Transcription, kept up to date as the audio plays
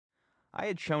I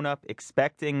had shown up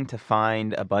expecting to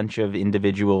find a bunch of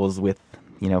individuals with,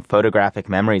 photographic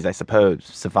memories, I suppose,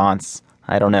 savants,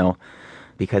 I don't know,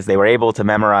 because they were able to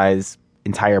memorize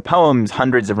entire poems,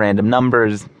 hundreds of random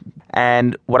numbers.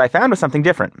 And what I found was something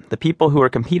different. The people who were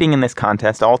competing in this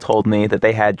contest all told me that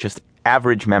they had just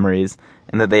average memories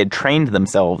and that they had trained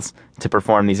themselves to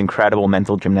perform these incredible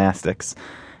mental gymnastics.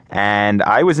 And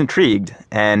I was intrigued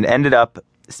and ended up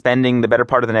spending the better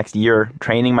part of the next year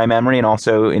training my memory and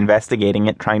also investigating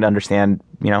it, trying to understand,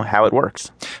 how it works.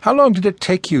 How long did it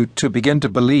take you to begin to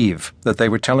believe that they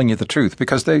were telling you the truth?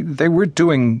 Because they were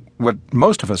doing what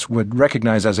most of us would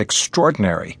recognize as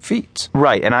extraordinary feats.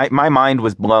 Right, and my mind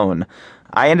was blown.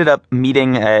 I ended up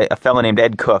meeting a fellow named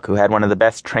Ed Cook, who had one of the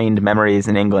best trained memories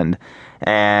in England.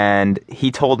 And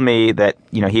he told me that,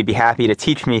 he'd be happy to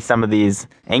teach me some of these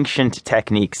ancient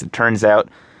techniques. It turns out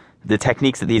the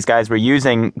techniques that these guys were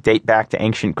using date back to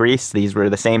ancient Greece. These were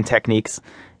the same techniques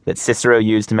that Cicero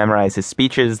used to memorize his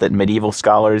speeches, that medieval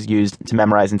scholars used to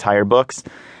memorize entire books.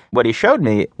 What he showed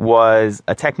me was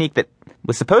a technique that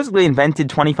was supposedly invented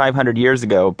 2,500 years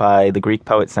ago by the Greek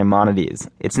poet Simonides.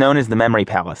 It's known as the memory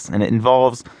palace, and it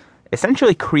involves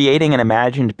essentially creating an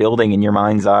imagined building in your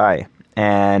mind's eye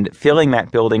and filling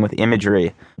that building with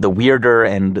imagery. The weirder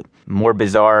and more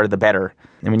bizarre, the better.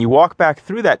 And when you walk back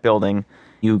through that building,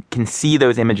 you can see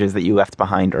those images that you left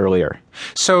behind earlier.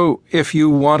 So if you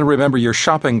want to remember your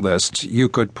shopping list, you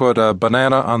could put a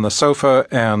banana on the sofa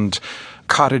and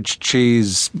cottage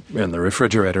cheese in the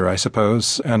refrigerator, I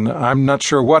suppose. And I'm not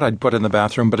sure what I'd put in the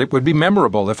bathroom, but it would be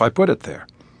memorable if I put it there.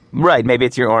 Right, maybe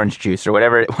it's your orange juice or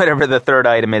whatever the third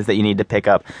item is that you need to pick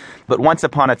up. But once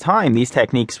upon a time, these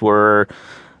techniques were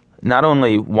not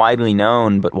only widely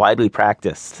known, but widely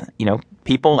practiced.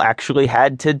 People actually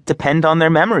had to depend on their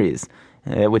memories,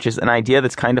 which is an idea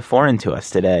that's kind of foreign to us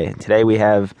today. Today we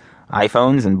have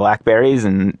iPhones and Blackberries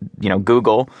and,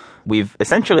 Google. We've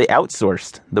essentially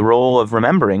outsourced the role of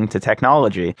remembering to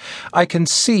technology. I can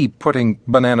see putting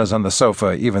bananas on the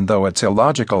sofa, even though it's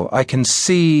illogical. I can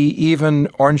see even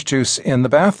orange juice in the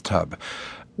bathtub.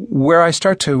 Where I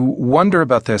start to wonder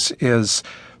about this is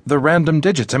the random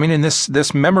digits. I mean, in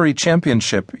this memory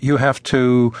championship, you have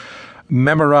to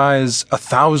memorize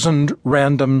 1,000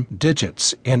 random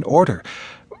digits in order.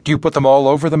 Do you put them all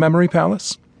over the memory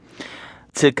palace?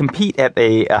 To compete at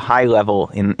a high level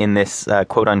in this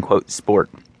quote-unquote sport,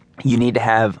 you need to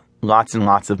have lots and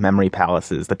lots of memory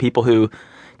palaces. The people who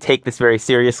take this very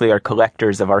seriously are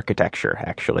collectors of architecture,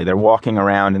 actually. They're walking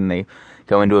around and they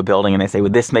go into a building and they say,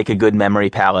 would this make a good memory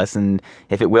palace? And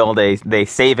if it will, they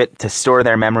save it to store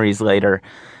their memories later.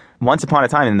 Once upon a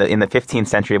time, in the 15th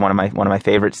century, one of my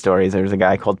favorite stories, there was a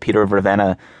guy called Peter of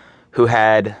Ravenna who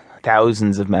had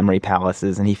thousands of memory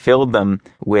palaces, and he filled them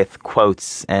with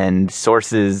quotes and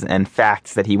sources and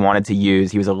facts that he wanted to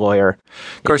use. He was a lawyer.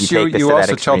 Of course, you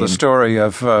also tell the story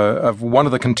of one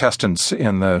of the contestants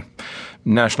in the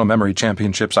National Memory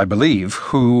Championships, I believe,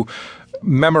 who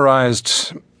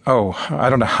memorized, I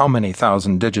don't know how many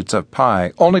thousand digits of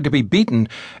pi, only to be beaten,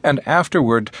 and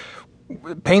afterward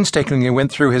painstakingly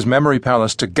went through his memory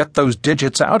palace to get those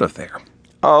digits out of there.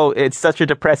 Oh, it's such a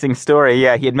depressing story.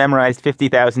 Yeah, he had memorized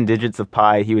 50,000 digits of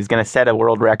pi. He was going to set a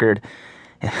world record.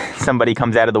 Somebody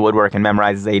comes out of the woodwork and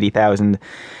memorizes 80,000.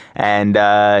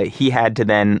 And he had to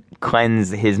then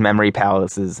cleanse his memory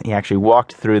palaces. He actually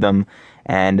walked through them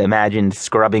and imagined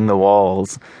scrubbing the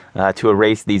walls to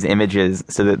erase these images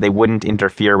so that they wouldn't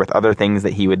interfere with other things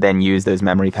that he would then use those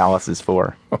memory palaces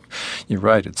for. You're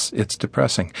right. It's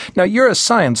depressing. Now, you're a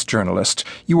science journalist.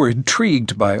 You were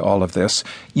intrigued by all of this.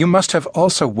 You must have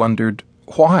also wondered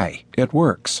why it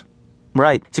works.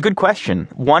 Right. It's a good question.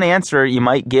 One answer you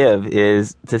might give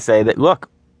is to say that, look,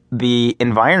 the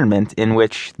environment in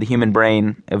which the human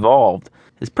brain evolved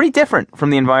is pretty different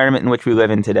from the environment in which we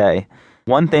live in today.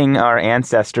 One thing our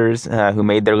ancestors, who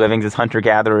made their livings as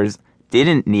hunter-gatherers,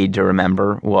 didn't need to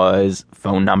remember was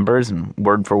phone numbers and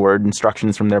word-for-word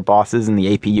instructions from their bosses in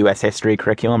the AP US history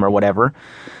curriculum or whatever.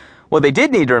 What they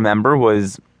did need to remember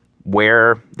was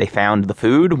where they found the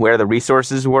food, where the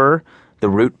resources were, the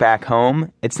route back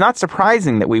home. It's not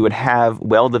surprising that we would have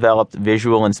well-developed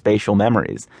visual and spatial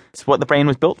memories. It's what the brain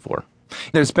was built for.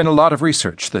 There's been a lot of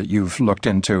research that you've looked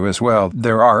into as well.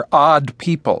 There are odd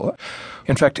people.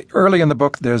 In fact, early in the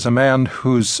book, there's a man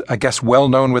who's, I guess,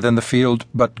 well-known within the field,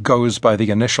 but goes by the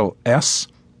initial S.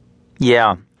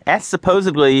 Yeah. S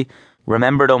supposedly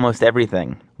remembered almost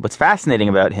everything. What's fascinating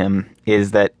about him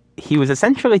is that he was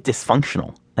essentially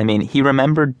dysfunctional. I mean, he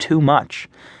remembered too much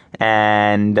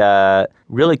and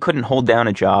really couldn't hold down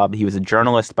a job. He was a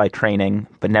journalist by training,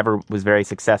 but never was very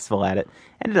successful at it.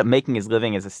 Ended up making his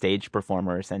living as a stage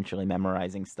performer, essentially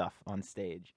memorizing stuff on stage.